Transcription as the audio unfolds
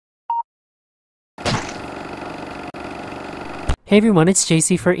Hey everyone, it's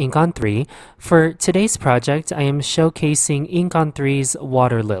JC for Ink on 3. For today's project, I am showcasing Ink on 3's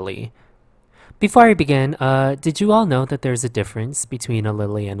Water Lily. Before I begin, did you all know that there's a difference between a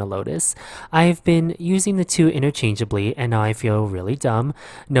lily and a lotus? I've been using the two interchangeably and now I feel really dumb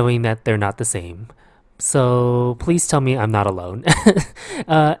knowing that they're not the same. So please tell me I'm not alone.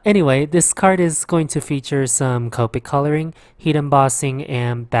 Anyway, this card is going to feature some Copic coloring, heat embossing,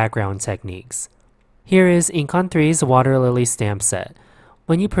 and background techniques. Here is Ink on 3's Water Lily stamp set.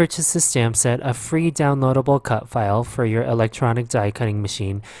 When you purchase this stamp set, a free downloadable cut file for your electronic die cutting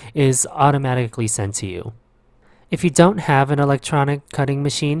machine is automatically sent to you. If you don't have an electronic cutting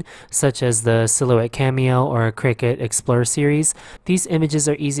machine, such as the Silhouette Cameo or Cricut Explorer series, these images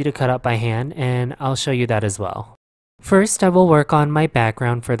are easy to cut out by hand, and I'll show you that as well. First, I will work on my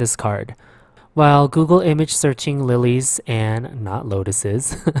background for this card. While Google image searching lilies and not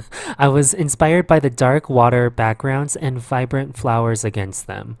lotuses, I was inspired by the dark water backgrounds and vibrant flowers against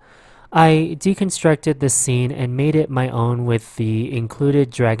them. I deconstructed this scene and made it my own with the included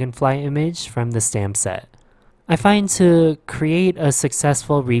dragonfly image from the stamp set. I find to create a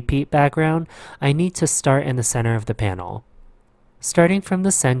successful repeat background, I need to start in the center of the panel. Starting from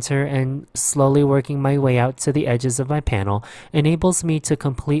the center and slowly working my way out to the edges of my panel enables me to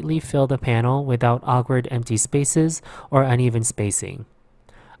completely fill the panel without awkward empty spaces or uneven spacing.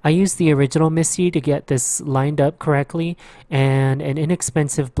 I used the original MISTI to get this lined up correctly and an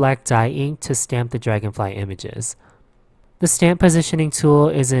inexpensive black dye ink to stamp the dragonfly images. The stamp positioning tool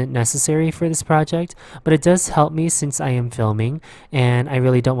isn't necessary for this project, but it does help me since I am filming and I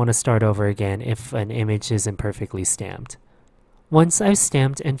really don't want to start over again if an image isn't perfectly stamped. Once I've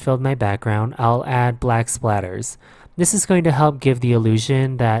stamped and filled my background, I'll add black splatters. This is going to help give the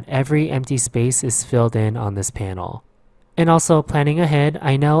illusion that every empty space is filled in on this panel. And also, planning ahead,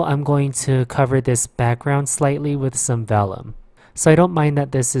 I know I'm going to cover this background slightly with some vellum, so I don't mind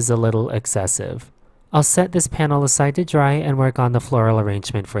that this is a little excessive. I'll set this panel aside to dry and work on the floral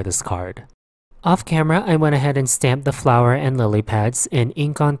arrangement for this card. Off camera, I went ahead and stamped the flower and lily pads in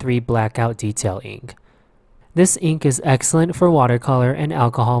Ink on 3 Blackout Detail ink. This ink is excellent for watercolor and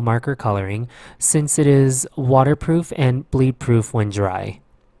alcohol marker coloring since it is waterproof and bleed proof when dry.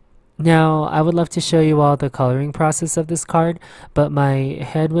 Now, I would love to show you all the coloring process of this card, but my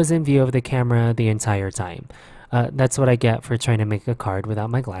head was in view of the camera the entire time. That's what I get for trying to make a card without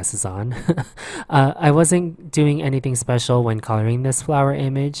my glasses on. I wasn't doing anything special when coloring this flower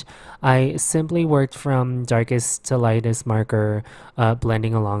image. I simply worked from darkest to lightest marker,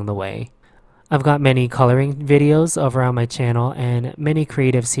 blending along the way. I've got many coloring videos over on my channel and many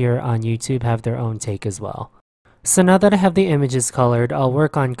creatives here on YouTube have their own take as well. So now that I have the images colored, I'll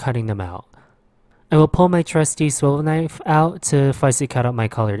work on cutting them out. I will pull my trusty swivel knife out to fussy cut out my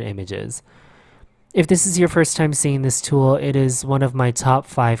colored images. If this is your first time seeing this tool, it is one of my top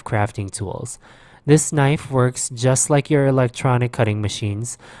 5 crafting tools. This knife works just like your electronic cutting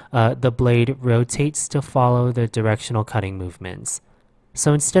machines. The blade rotates to follow the directional cutting movements.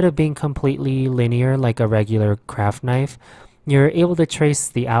 So instead of being completely linear like a regular craft knife, you're able to trace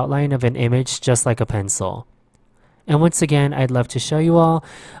the outline of an image just like a pencil. And once again, I'd love to show you all,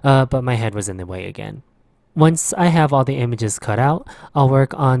 but my head was in the way again. Once I have all the images cut out, I'll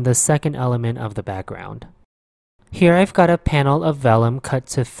work on the second element of the background. Here I've got a panel of vellum cut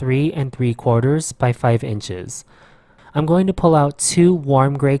to 3 3/4 by 5 inches. I'm going to pull out 2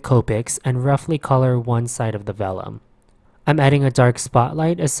 warm gray Copics and roughly color one side of the vellum. I'm adding a dark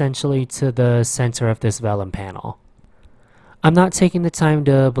spotlight essentially to the center of this vellum panel. I'm not taking the time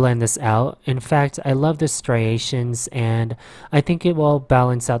to blend this out. In fact, I love the striations and I think it will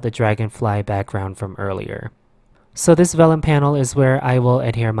balance out the dragonfly background from earlier. So this vellum panel is where I will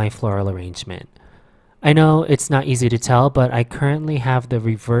adhere my floral arrangement. I know it's not easy to tell, but I currently have the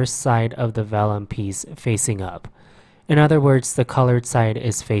reverse side of the vellum piece facing up. In other words, the colored side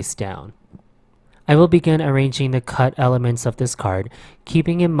is face down. I will begin arranging the cut elements of this card,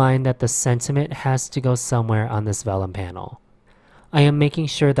 keeping in mind that the sentiment has to go somewhere on this vellum panel. I am making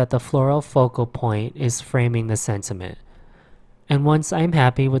sure that the floral focal point is framing the sentiment. And once I am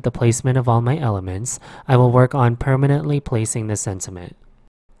happy with the placement of all my elements, I will work on permanently placing the sentiment.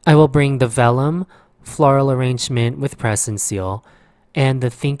 I will bring the vellum, floral arrangement with press and seal, and the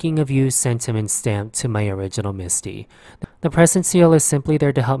Thinking of You sentiment stamp to my original MISTI. The press and seal is simply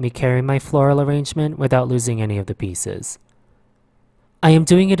there to help me carry my floral arrangement without losing any of the pieces. I am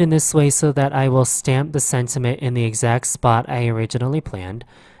doing it in this way so that I will stamp the sentiment in the exact spot I originally planned,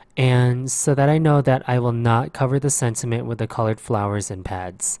 and so that I know that I will not cover the sentiment with the colored flowers and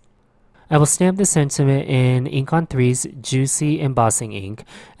pads. I will stamp the sentiment in Ink on 3's Juicy Embossing Ink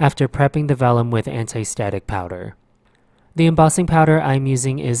after prepping the vellum with anti-static powder. The embossing powder I'm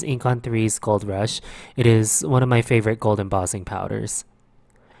using is Ink on 3's Gold Rush. It is one of my favorite gold embossing powders.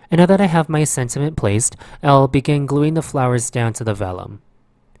 And now that I have my sentiment placed, I'll begin gluing the flowers down to the vellum.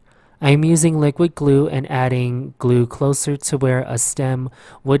 I am using liquid glue and adding glue closer to where a stem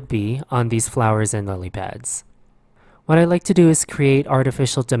would be on these flowers and lily pads. What I like to do is create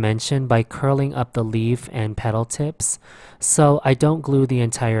artificial dimension by curling up the leaf and petal tips, so I don't glue the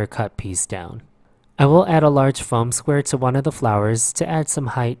entire cut piece down. I will add a large foam square to one of the flowers to add some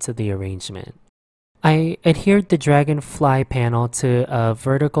height to the arrangement. I adhered the dragonfly panel to a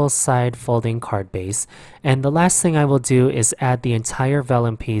vertical side folding card base, and the last thing I will do is add the entire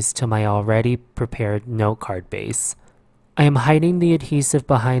vellum piece to my already prepared note card base. I am hiding the adhesive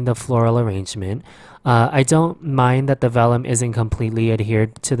behind the floral arrangement. I don't mind that the vellum isn't completely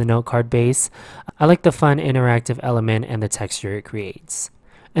adhered to the note card base. I like the fun interactive element and the texture it creates.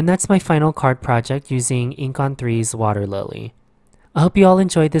 And that's my final card project using Ink on 3's Water Lily. I hope you all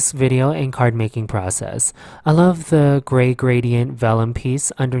enjoyed this video and card making process. I love the gray gradient vellum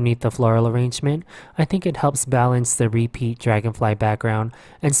piece underneath the floral arrangement. I think it helps balance the repeat dragonfly background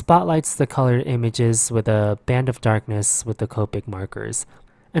and spotlights the colored images with a band of darkness with the Copic markers.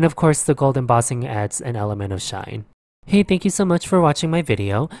 And of course, the gold embossing adds an element of shine. Hey, thank you so much for watching my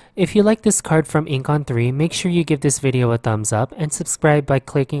video. If you like this card from Ink on 3, make sure you give this video a thumbs up and subscribe by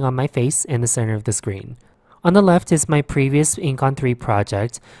clicking on my face in the center of the screen. On the left is my previous Ink on 3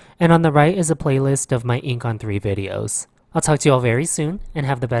 project, and on the right is a playlist of my Ink on 3 videos. I'll talk to you all very soon, and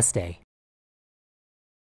have the best day.